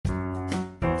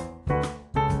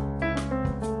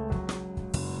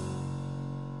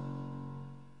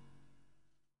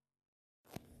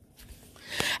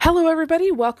Hello,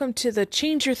 everybody. Welcome to the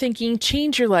Change Your Thinking,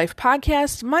 Change Your Life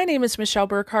podcast. My name is Michelle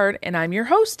Burkhardt, and I'm your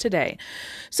host today.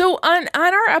 So on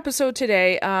our episode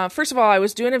today, first of all, I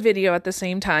was doing a video at the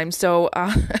same time, so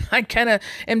I kind of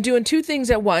am doing two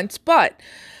things at once, but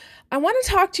I want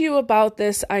to talk to you about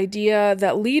this idea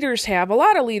that leaders have, a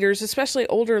lot of leaders, especially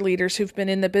older leaders who've been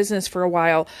in the business for a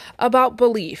while, about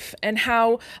belief and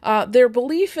how their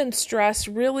belief in stress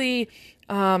really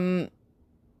kind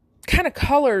of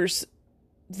colors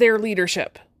their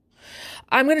leadership.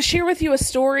 I'm going to share with you a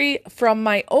story from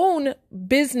my own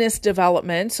business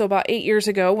development. So about 8 years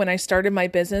ago when I started my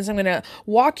business, I'm going to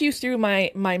walk you through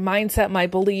my mindset, my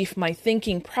belief, my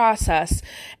thinking process,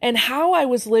 and how I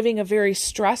was living a very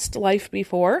stressed life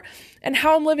before and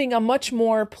how I'm living a much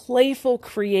more playful,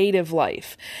 creative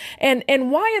life. And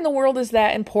why in the world is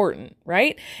that important,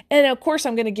 right? And of course,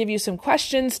 I'm going to give you some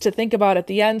questions to think about at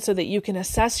the end so that you can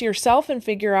assess yourself and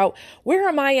figure out where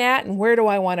am I at and where do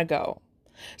I want to go.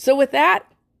 So with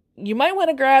that, you might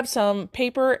want to grab some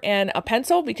paper and a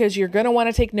pencil because you're going to want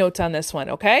to take notes on this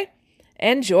one, okay?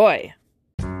 Enjoy.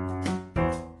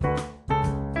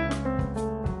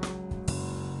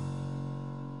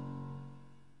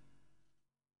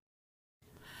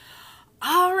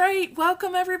 All right,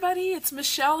 welcome everybody. It's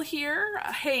Michelle here.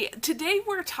 Hey, today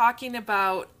we're talking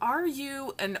about, are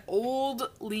you an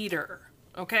old leader?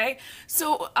 Okay,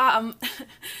 so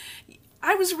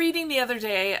I was reading the other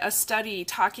day a study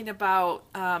talking about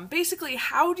basically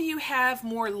how do you have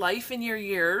more life in your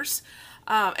years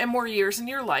and more years in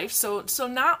your life. So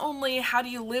not only how do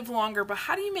you live longer, but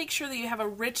how do you make sure that you have a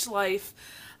rich life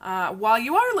while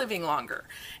you are living longer?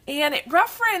 And it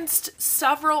referenced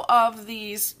several of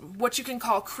these, what you can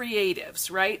call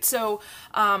creatives, right? So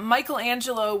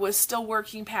Michelangelo was still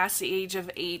working past the age of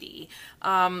 80.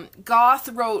 Goethe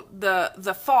wrote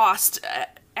the Faust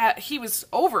he was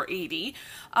over 80.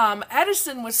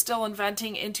 Edison was still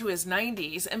inventing into his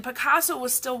 90s, and Picasso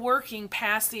was still working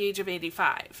past the age of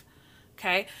 85.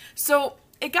 Okay, so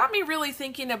it got me really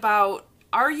thinking about,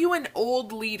 are you an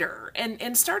old leader?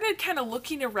 And started kind of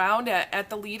looking around at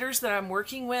the leaders that I'm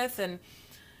working with, and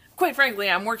quite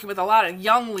frankly, I'm working with a lot of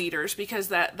young leaders because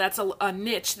that's a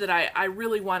niche that I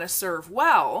really want to serve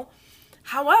well.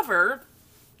 However,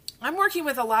 I'm working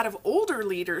with a lot of older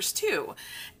leaders too.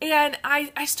 And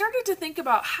I started to think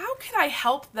about how could I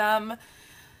help them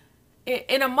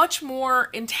in a much more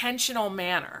intentional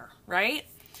manner, right?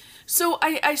 So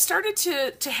I started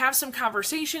to have some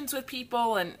conversations with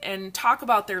people and talk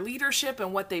about their leadership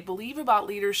and what they believe about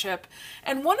leadership.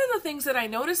 And one of the things that I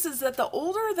noticed is that the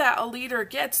older that a leader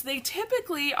gets, they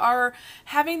typically are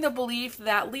having the belief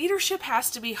that leadership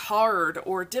has to be hard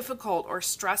or difficult or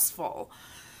stressful.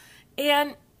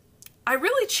 And I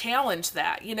really challenge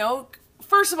that, you know.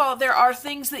 First of all, there are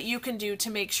things that you can do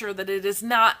to make sure that it is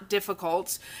not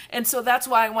difficult. And so that's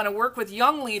why I want to work with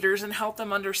young leaders and help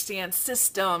them understand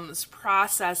systems,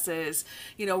 processes,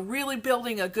 you know, really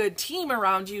building a good team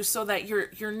around you so that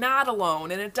you're not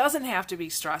alone and it doesn't have to be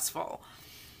stressful.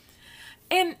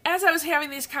 And as I was having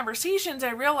these conversations,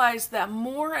 I realized that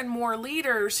more and more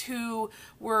leaders who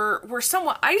were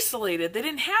somewhat isolated, they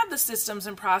didn't have the systems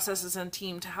and processes and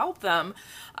team to help them.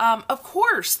 Of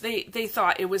course, they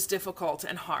thought it was difficult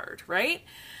and hard, right?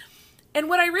 And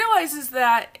what I realized is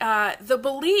that the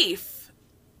belief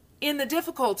in the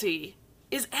difficulty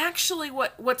is actually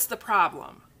what's the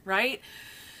problem, right?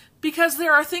 Because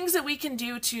there are things that we can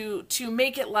do to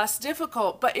make it less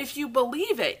difficult. But if you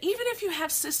believe it, even if you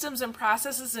have systems and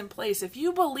processes in place, if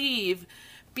you believe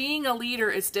being a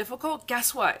leader is difficult,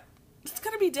 guess what? It's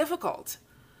going to be difficult.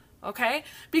 Okay?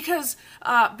 Because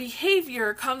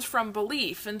behavior comes from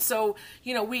belief. And so,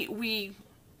 you know, we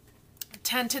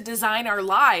tend to design our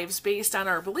lives based on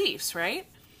our beliefs, right?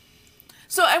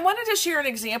 So I wanted to share an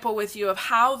example with you of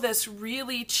how this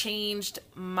really changed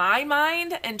my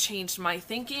mind and changed my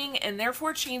thinking and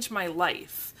therefore changed my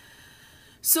life.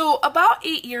 So about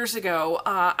 8 years ago,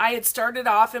 I had started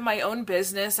off in my own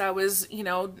business. I was the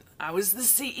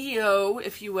CEO,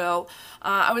 if you will.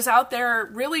 I was out there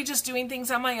really just doing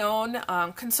things on my own,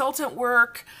 consultant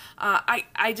work.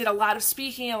 I did a lot of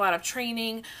speaking, a lot of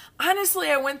training. Honestly,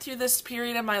 I went through this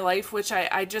period in my life, which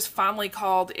I just fondly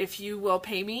called, if you will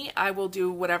pay me, I will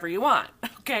do whatever you want.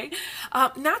 Okay.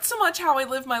 Not so much how I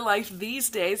live my life these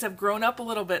days. I've grown up a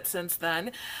little bit since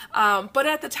then. But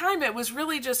at the time, it was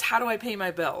really just, how do I pay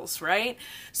my bills, right?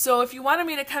 So if you wanted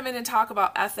me to come in and talk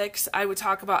about ethics, I would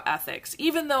talk about ethics.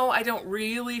 Even though I don't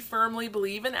really firmly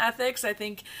believe in ethics, I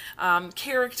think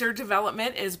character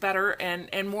development is better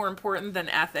and more important than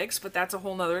ethics, but that's a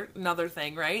whole nother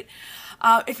thing, right?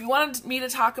 If you wanted me to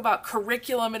talk about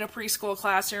curriculum in a preschool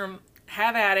classroom,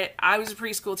 have at it. I was a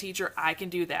preschool teacher. I can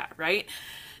do that, right?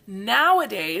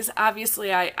 Nowadays,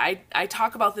 obviously, I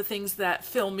talk about the things that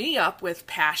fill me up with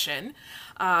passion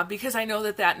because I know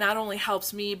that that not only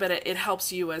helps me, but it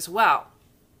helps you as well.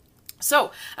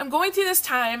 So I'm going through this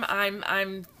time.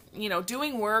 I'm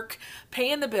doing work,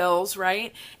 paying the bills,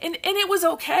 right? And it was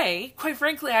okay. Quite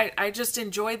frankly, I just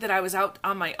enjoyed that I was out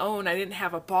on my own. I didn't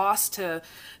have a boss to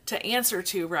answer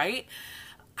to, right?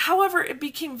 However, it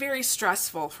became very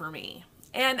stressful for me.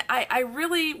 And I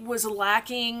really was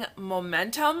lacking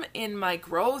momentum in my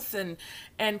growth, and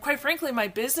quite frankly, my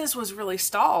business was really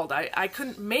stalled. I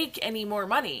couldn't make any more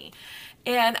money.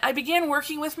 And I began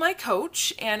working with my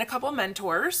coach and a couple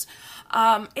mentors.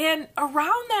 And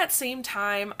around that same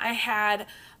time, I had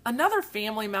another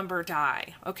family member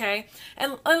die, okay?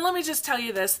 And let me just tell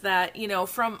you this, that,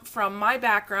 from my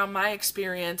background, my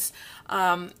experience,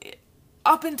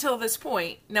 up until this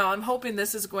point, now I'm hoping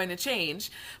this is going to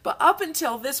change, but up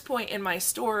until this point in my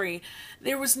story,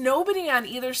 there was nobody on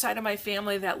either side of my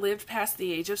family that lived past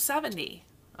the age of 70.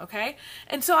 Okay.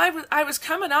 And so I was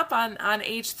coming up on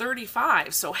age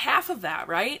 35. So half of that,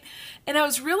 right? And I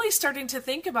was really starting to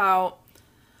think about,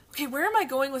 okay, where am I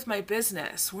going with my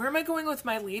business? Where am I going with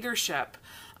my leadership?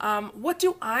 What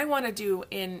do I want to do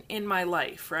in my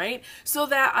life, right? So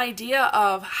that idea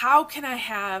of how can I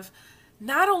have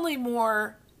not only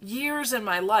more years in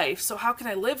my life, so how can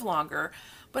I live longer,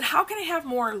 but how can I have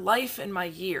more life in my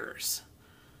years?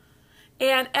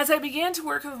 And as I began to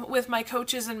work with my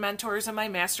coaches and mentors in my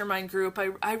mastermind group,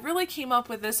 I really came up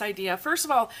with this idea. First of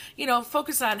all,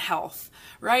 focus on health,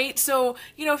 right? So,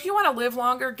 if you want to live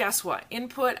longer, guess what?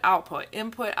 Input, output,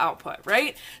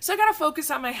 right? So I got to focus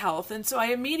on my health. And so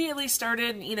I immediately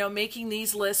started, making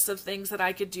these lists of things that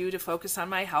I could do to focus on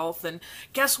my health. And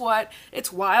guess what?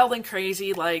 It's wild and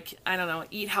crazy. Like, I don't know,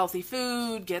 eat healthy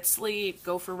food, get sleep,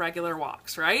 go for regular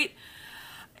walks, right?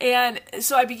 And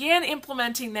so I began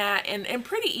implementing that and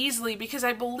pretty easily because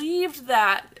I believed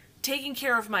that taking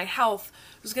care of my health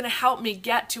was going to help me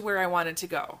get to where I wanted to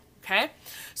go. Okay.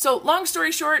 So long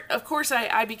story short, of course,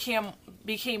 I became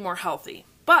more healthy,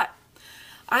 but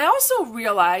I also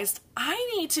realized I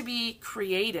need to be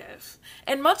creative.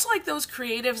 And much like those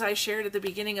creatives I shared at the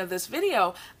beginning of this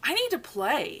video, I need to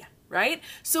play. Right?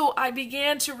 So I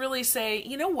began to really say,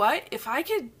 you know what, if I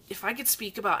could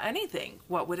speak about anything,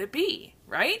 what would it be?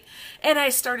 Right? And I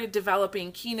started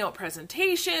developing keynote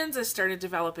presentations. I started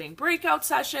developing breakout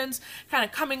sessions, kind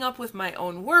of coming up with my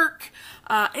own work,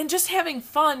 and just having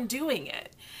fun doing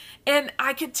it. And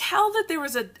I could tell that there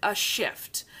was a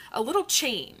shift, a little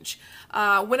change.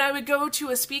 When I would go to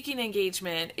a speaking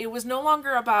engagement, it was no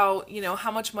longer about,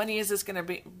 how much money is this going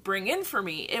to bring in for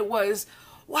me? It was,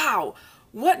 wow,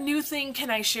 what new thing can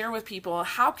I share with people?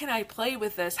 How can I play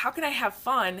with this? How can I have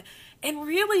fun? And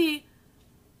really,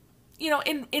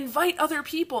 invite other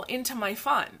people into my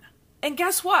fun. And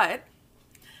guess what?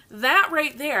 That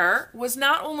right there was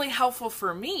not only helpful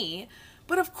for me,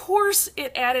 but of course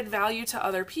it added value to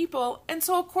other people. And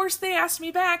so of course they asked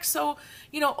me back. So,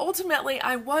 ultimately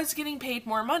I was getting paid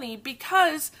more money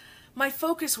because my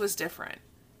focus was different.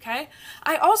 Okay.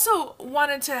 I also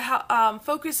wanted to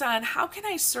focus on how can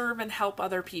I serve and help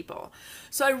other people.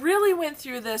 So I really went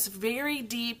through this very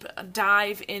deep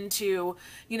dive into,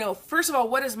 first of all,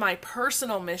 what is my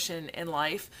personal mission in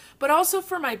life, but also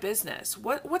for my business.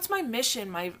 What's my mission,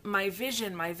 my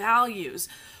vision, my values?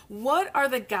 What are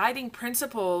the guiding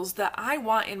principles that I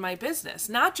want in my business?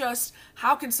 Not just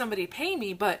how can somebody pay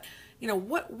me, but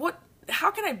how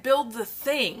can I build the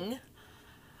thing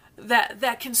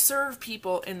that can serve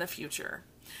people in the future?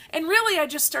 And really, I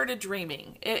just started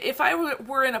dreaming. If I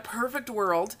were in a perfect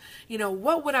world,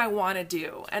 what would I want to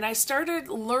do? And I started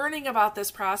learning about this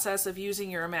process of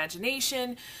using your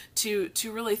imagination to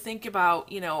really think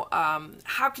about,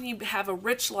 how can you have a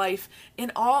rich life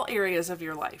in all areas of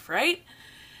your life, right?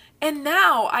 And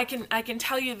now I can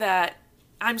tell you that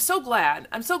I'm so glad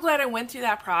I went through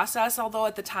that process, although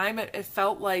at the time it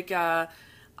felt like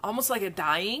almost like a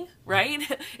dying, right?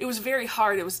 It was very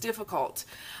hard. It was difficult.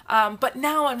 But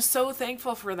now I'm so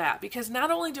thankful for that because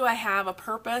not only do I have a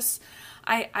purpose,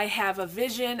 I have a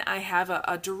vision, I have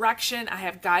a direction, I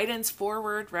have guidance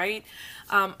forward, right?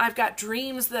 I've got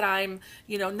dreams that I'm,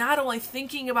 not only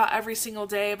thinking about every single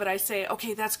day, but I say,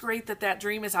 okay, that's great that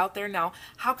dream is out there now.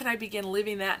 How can I begin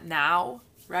living that now?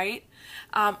 Right?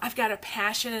 I've got a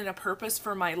passion and a purpose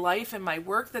for my life and my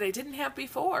work that I didn't have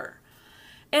before.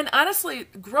 And honestly,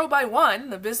 Grow by One,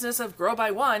 the business of Grow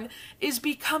by One, is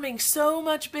becoming so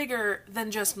much bigger than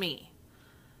just me.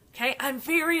 Okay, I'm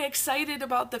very excited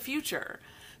about the future.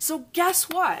 So guess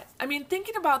what? I mean,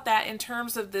 thinking about that in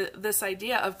terms of this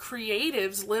idea of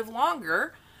creatives live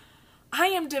longer, I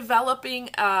am developing,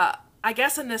 I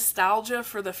guess, a nostalgia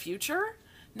for the future,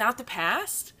 not the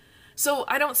past. So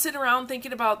I don't sit around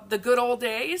thinking about the good old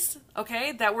days,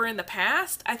 okay, that were in the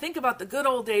past. I think about the good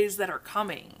old days that are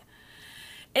coming.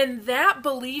 And that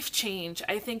belief change,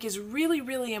 I think, is really,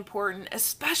 really important,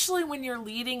 especially when you're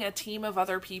leading a team of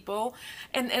other people,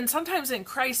 and sometimes in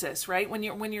crisis, right? When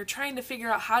you're trying to figure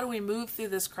out how do we move through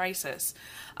this crisis.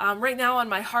 Right now on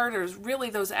my heart is really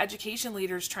those education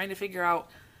leaders trying to figure out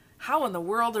how in the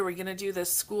world are we going to do this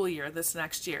school year, this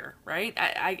next year, right?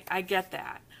 I get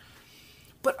that.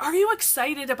 But are you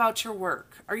excited about your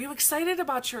work? Are you excited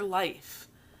about your life?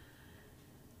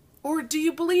 Or do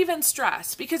you believe in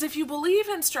stress? Because if you believe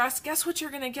in stress, guess what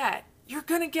you're going to get? You're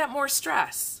going to get more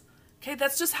stress. Okay,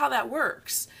 that's just how that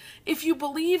works. If you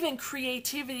believe in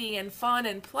creativity and fun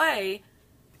and play,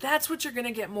 that's what you're going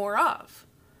to get more of.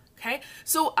 Okay,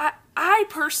 so I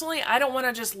personally, I don't want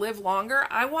to just live longer.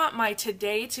 I want my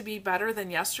today to be better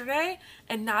than yesterday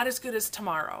and not as good as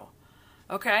tomorrow.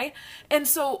 Okay, and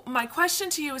so my question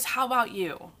to you is, how about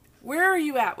you? Where are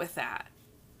you at with that?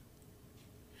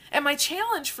 And my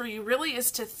challenge for you really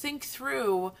is to think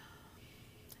through,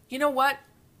 you know what,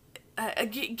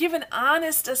 give an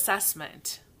honest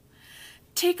assessment.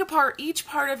 Take apart each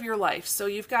part of your life. So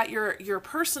you've got your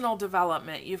personal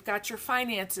development, you've got your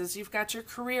finances, you've got your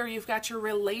career, you've got your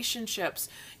relationships,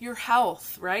 your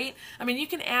health, right? I mean, you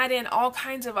can add in all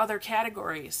kinds of other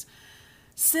categories.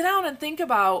 Sit down and think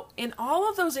about, in all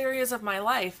of those areas of my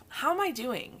life, how am I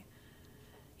doing?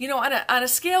 You know, on a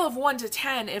scale of 1 to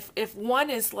 10, if 1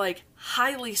 is like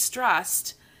highly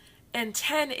stressed and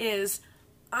 10 is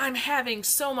I'm having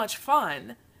so much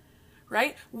fun,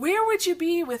 right? Where would you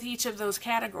be with each of those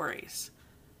categories?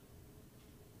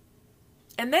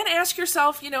 And then ask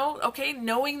yourself, you know, okay,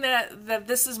 knowing that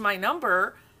this is my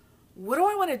number, what do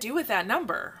I want to do with that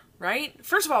number, right?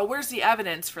 First of all, where's the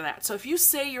evidence for that? So if you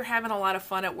say you're having a lot of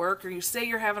fun at work, or you say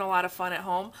you're having a lot of fun at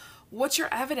home, what's your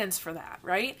evidence for that,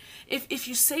 right? If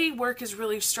you say work is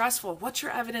really stressful, what's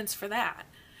your evidence for that?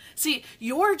 See,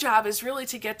 your job is really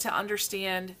to get to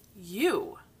understand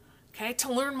you, okay?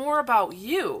 To learn more about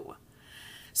you.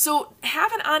 So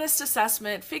have an honest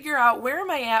assessment, figure out, where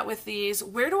am I at with these,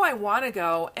 where do I want to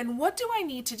go, and what do I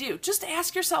need to do? Just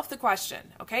ask yourself the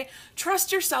question, okay?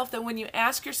 Trust yourself that when you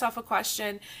ask yourself a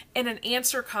question and an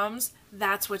answer comes,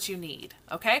 that's what you need,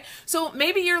 okay? So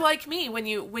maybe you're like me, when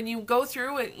you go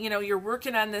through it, you know, you're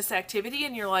working on this activity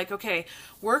and you're like, okay,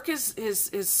 work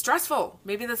is stressful.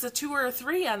 Maybe that's a 2 or a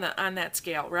 3 on that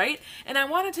scale, right? And I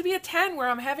want it to be a 10 where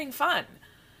I'm having fun.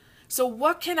 So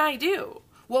what can I do?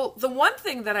 Well, the one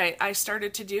thing that I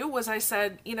started to do was I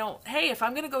said, you know, hey, if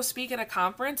I'm going to go speak at a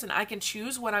conference and I can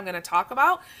choose what I'm going to talk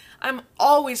about, I'm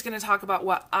always going to talk about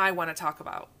what I want to talk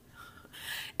about.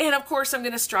 And of course, I'm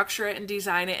going to structure it and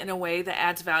design it in a way that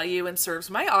adds value and serves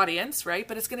my audience, right?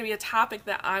 But it's going to be a topic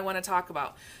that I want to talk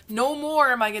about. No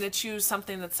more am I going to choose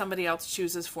something that somebody else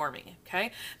chooses for me,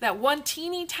 okay? That one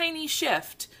teeny tiny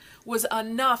shift was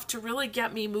enough to really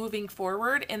get me moving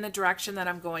forward in the direction that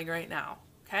I'm going right now,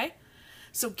 okay?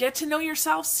 So get to know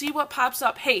yourself, see what pops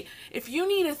up. Hey, if you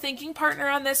need a thinking partner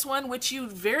on this one, which you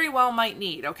very well might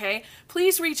need, okay,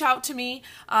 please reach out to me.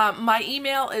 My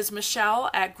email is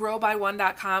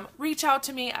michelle@growby1.com. Reach out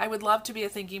to me. I would love to be a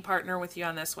thinking partner with you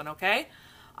on this one, okay?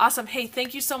 Awesome. Hey,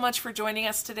 thank you so much for joining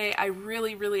us today. I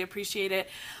really, really appreciate it.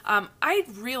 I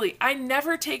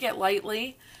never take it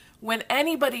lightly when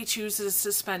anybody chooses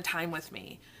to spend time with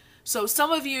me. So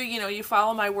some of you, you know, you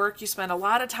follow my work, you spend a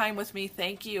lot of time with me,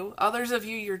 thank you. Others of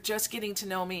you, you're just getting to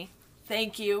know me,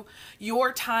 thank you.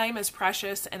 Your time is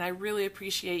precious, and I really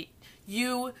appreciate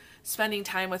you spending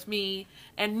time with me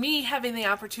and me having the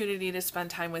opportunity to spend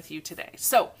time with you today.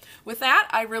 So with that,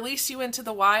 I release you into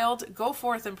the wild. Go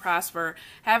forth and prosper.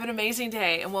 Have an amazing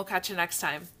day, and we'll catch you next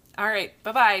time. All right,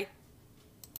 bye-bye.